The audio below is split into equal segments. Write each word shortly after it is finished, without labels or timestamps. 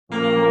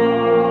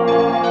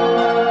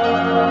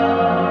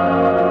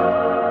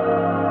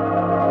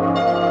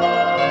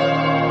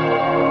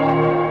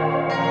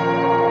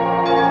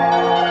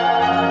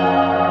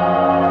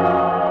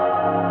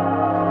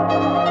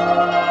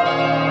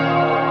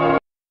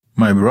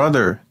My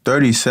brother,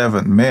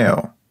 37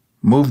 male,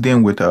 moved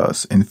in with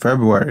us in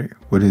February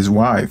with his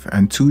wife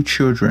and 2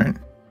 children.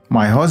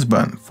 My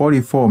husband,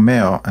 44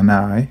 male, and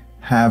I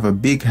have a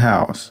big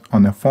house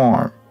on a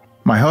farm.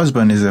 My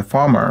husband is a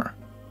farmer,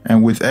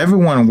 and with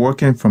everyone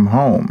working from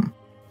home,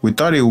 we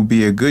thought it would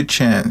be a good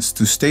chance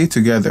to stay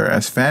together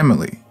as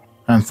family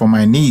and for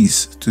my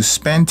niece to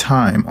spend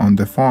time on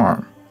the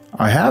farm.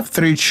 I have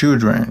 3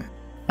 children,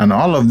 and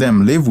all of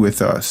them live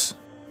with us.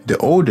 The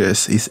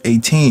oldest is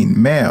 18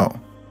 male,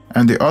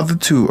 and the other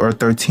 2 are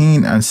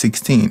 13 and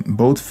 16,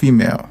 both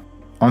female.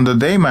 On the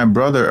day my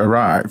brother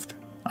arrived,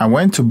 I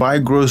went to buy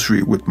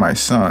grocery with my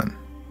son,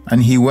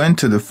 and he went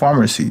to the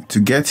pharmacy to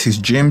get his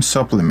gym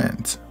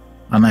supplement,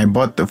 and I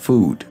bought the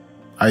food.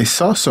 I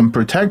saw some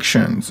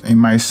protections in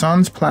my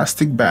son's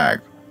plastic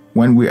bag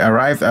when we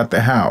arrived at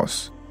the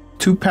house.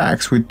 2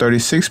 packs with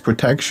 36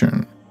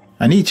 protection,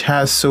 and each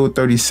has so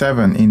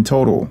 37 in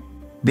total.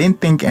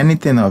 Didn't think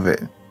anything of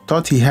it,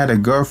 thought he had a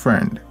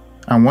girlfriend,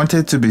 and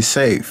wanted to be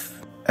safe.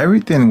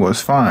 Everything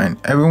was fine,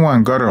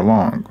 everyone got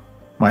along.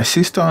 My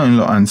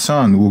sister-in-law and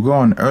son would go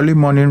on early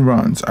morning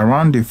runs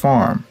around the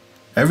farm.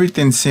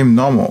 Everything seemed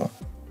normal,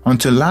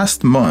 until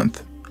last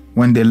month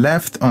when they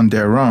left on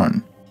their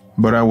run.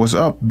 But I was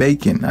up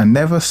baking and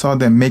never saw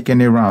them make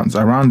any rounds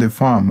around the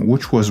farm,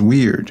 which was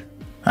weird.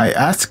 I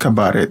asked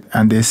about it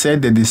and they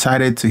said they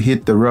decided to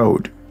hit the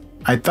road.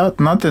 I thought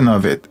nothing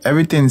of it,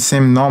 everything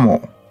seemed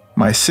normal.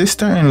 My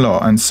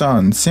sister-in-law and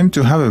son seemed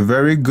to have a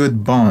very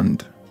good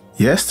bond.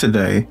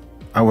 Yesterday,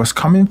 I was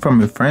coming from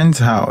a friend's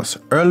house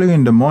early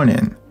in the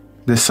morning.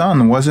 The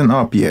sun wasn't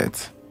up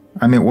yet,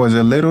 and it was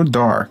a little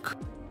dark,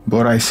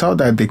 but I saw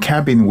that the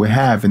cabin we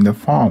have in the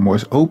farm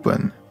was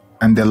open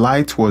and the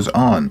light was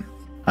on.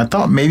 I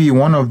thought maybe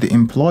one of the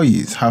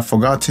employees had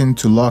forgotten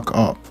to lock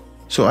up,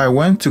 so I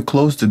went to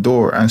close the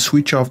door and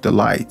switch off the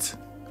light.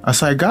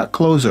 As I got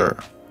closer,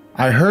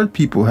 I heard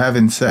people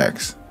having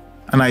sex,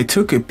 and I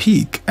took a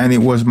peek and it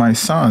was my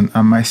son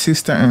and my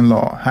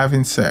sister-in-law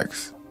having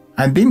sex.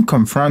 I didn't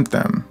confront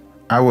them.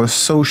 I was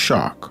so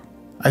shocked.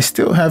 I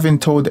still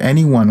haven't told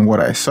anyone what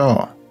I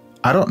saw.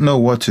 I don't know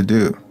what to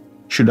do.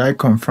 Should I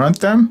confront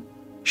them?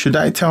 Should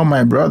I tell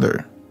my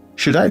brother?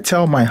 Should I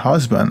tell my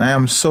husband? I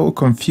am so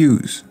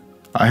confused.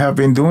 I have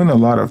been doing a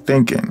lot of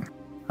thinking,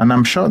 and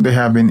I'm sure they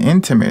have been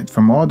intimate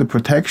from all the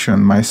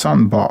protection my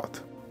son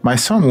bought. My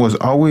son was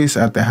always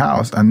at the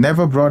house and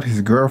never brought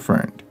his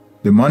girlfriend.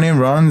 The morning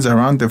runs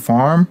around the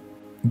farm,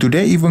 do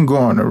they even go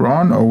on a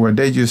run or were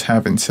they just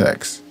having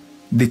sex?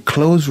 The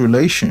close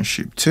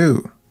relationship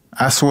too.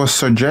 As was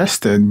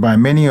suggested by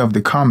many of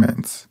the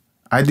comments,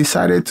 I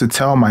decided to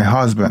tell my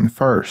husband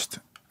first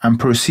and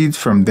proceed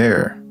from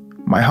there.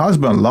 My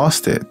husband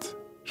lost it.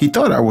 He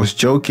thought I was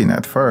joking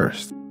at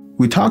first.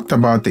 We talked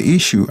about the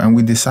issue and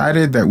we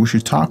decided that we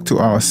should talk to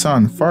our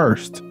son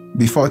first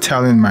before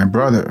telling my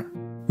brother.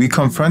 We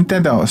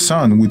confronted our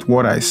son with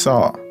what I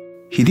saw.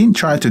 He didn't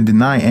try to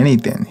deny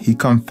anything, he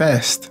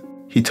confessed.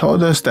 He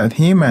told us that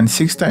him and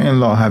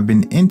sister-in-law have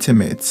been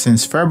intimate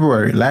since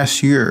February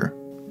last year.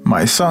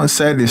 My son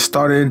said it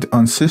started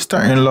on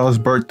sister-in-law's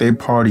birthday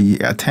party he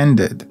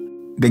attended.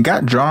 They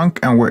got drunk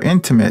and were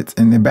intimate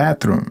in the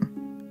bathroom,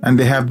 and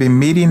they have been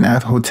meeting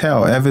at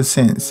hotel ever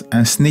since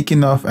and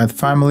sneaking off at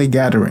family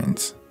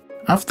gatherings.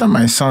 After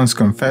my son's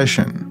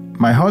confession,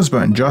 my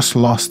husband just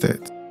lost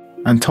it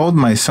and told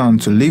my son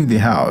to leave the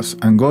house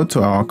and go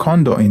to our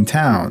condo in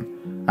town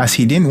as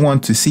he didn't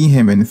want to see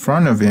him in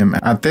front of him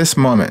at this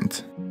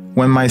moment.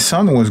 When my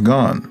son was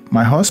gone,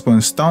 my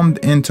husband stormed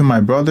into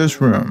my brother's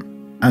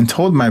room and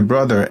told my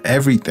brother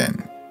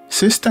everything.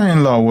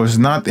 Sister-in-law was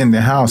not in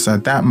the house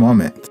at that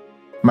moment.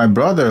 My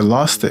brother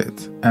lost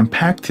it and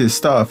packed his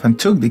stuff and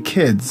took the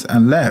kids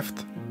and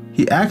left.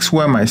 He asked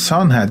where my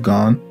son had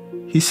gone.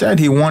 He said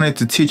he wanted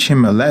to teach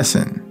him a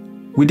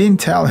lesson. We didn't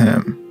tell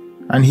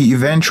him, and he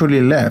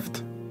eventually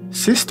left.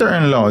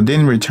 Sister-in-law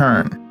didn't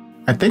return.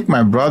 I think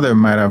my brother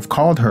might have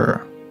called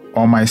her,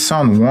 or my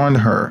son warned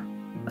her,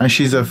 and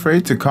she's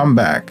afraid to come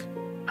back.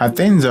 Her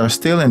things are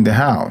still in the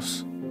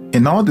house.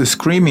 In all the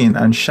screaming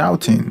and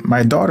shouting,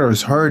 my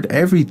daughters heard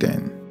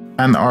everything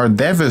and are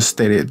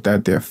devastated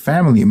that their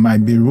family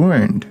might be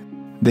ruined.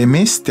 They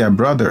miss their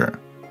brother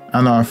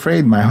and are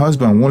afraid my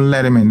husband won't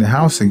let him in the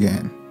house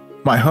again.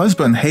 My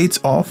husband hates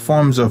all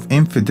forms of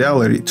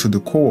infidelity to the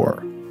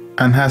core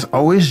and has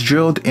always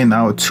drilled in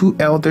our 2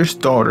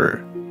 eldest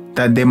daughters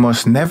that they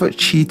must never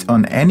cheat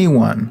on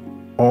anyone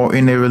or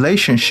in a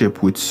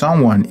relationship with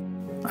someone.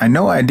 I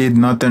know I did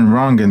nothing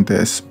wrong in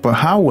this, but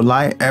how will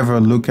I ever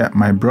look at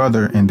my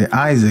brother in the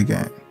eyes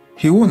again?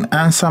 He wouldn't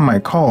answer my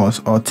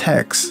calls or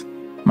texts.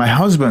 My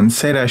husband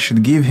said I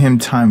should give him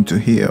time to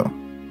heal.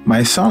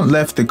 My son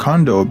left the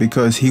condo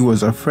because he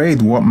was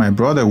afraid what my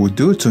brother would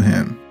do to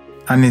him,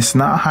 and is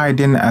not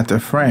hiding at a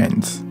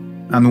friend's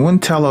and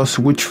won't tell us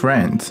which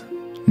friends.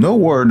 No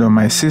word on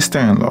my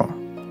sister-in-law.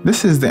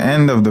 This is the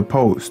end of the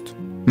post.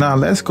 Now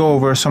let's go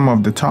over some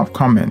of the top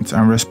comments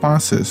and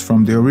responses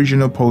from the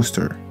original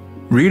poster.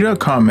 Reader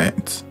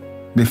comments: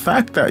 the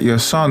fact that your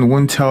son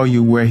won't tell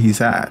you where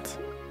he's at,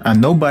 and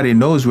nobody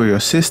knows where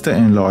your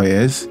sister-in-law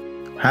is,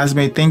 has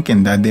me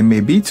thinking that they may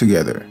be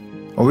together.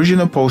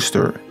 Original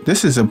poster,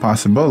 this is a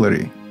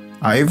possibility.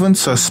 I even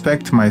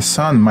suspect my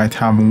son might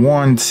have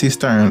warned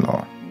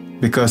sister-in-law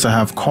because I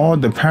have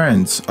called the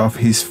parents of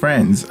his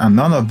friends and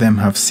none of them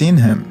have seen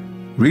him.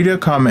 Reader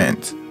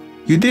comment,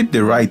 you did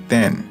the right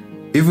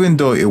thing, even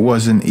though it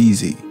wasn't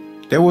easy.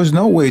 There was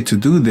no way to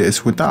do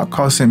this without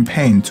causing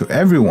pain to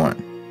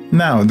everyone.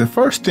 Now, the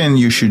first thing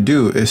you should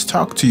do is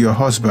talk to your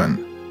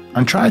husband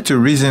and try to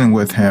reason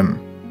with him.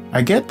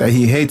 I get that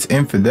he hates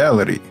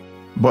infidelity,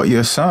 but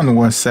your son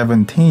was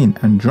 17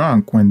 and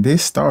drunk when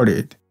this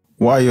started,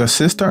 while your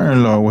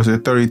sister-in-law was a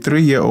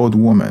 33-year-old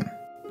woman.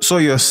 So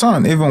your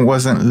son even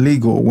wasn't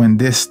legal when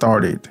this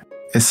started.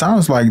 It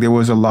sounds like there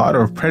was a lot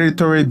of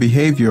predatory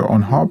behavior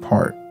on her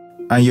part,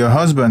 and your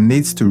husband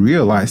needs to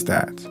realize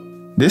that.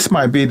 This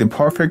might be the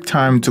perfect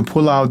time to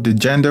pull out the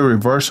gender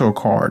reversal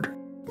card.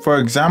 For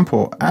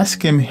example,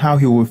 ask him how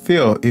he would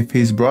feel if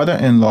his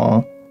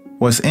brother-in-law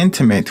was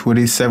intimate with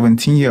his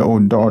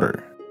 17-year-old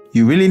daughter.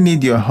 You really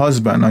need your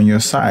husband on your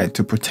side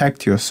to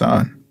protect your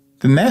son.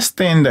 The next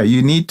thing that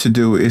you need to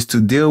do is to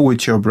deal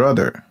with your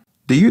brother.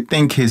 Do you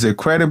think he's a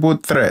credible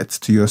threat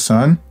to your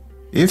son?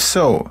 If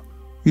so,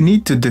 you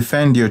need to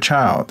defend your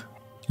child.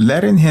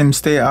 Letting him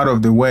stay out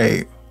of the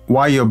way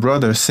while your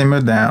brother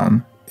simmer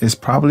down is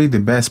probably the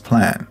best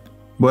plan.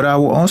 But I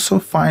will also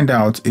find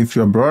out if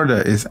your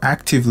brother is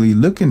actively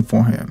looking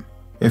for him.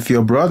 If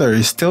your brother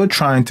is still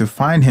trying to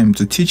find him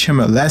to teach him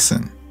a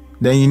lesson,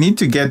 then you need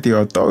to get the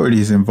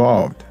authorities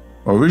involved.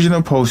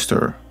 Original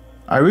poster,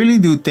 I really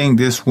do think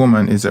this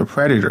woman is a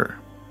predator.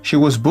 She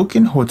was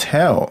booking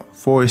hotel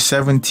for a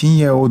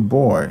 17-year-old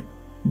boy,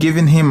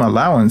 giving him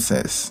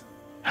allowances,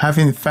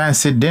 having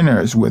fancy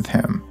dinners with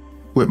him.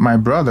 With my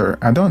brother,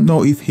 I don't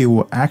know if he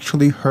will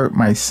actually hurt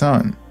my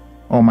son,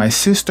 or my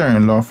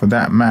sister-in-law for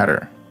that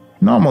matter.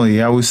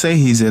 Normally, I would say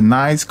he's a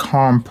nice,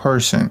 calm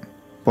person,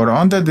 but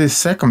under these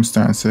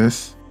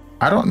circumstances,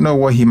 I don't know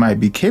what he might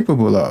be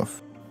capable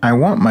of. I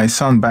want my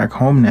son back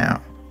home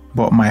now,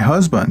 but my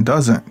husband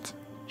doesn't.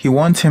 He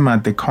wants him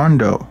at the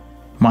condo.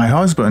 My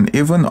husband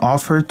even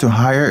offered to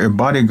hire a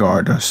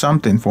bodyguard or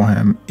something for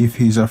him if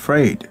he's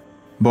afraid.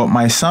 But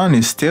my son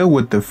is still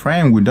with the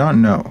friend we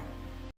don't know.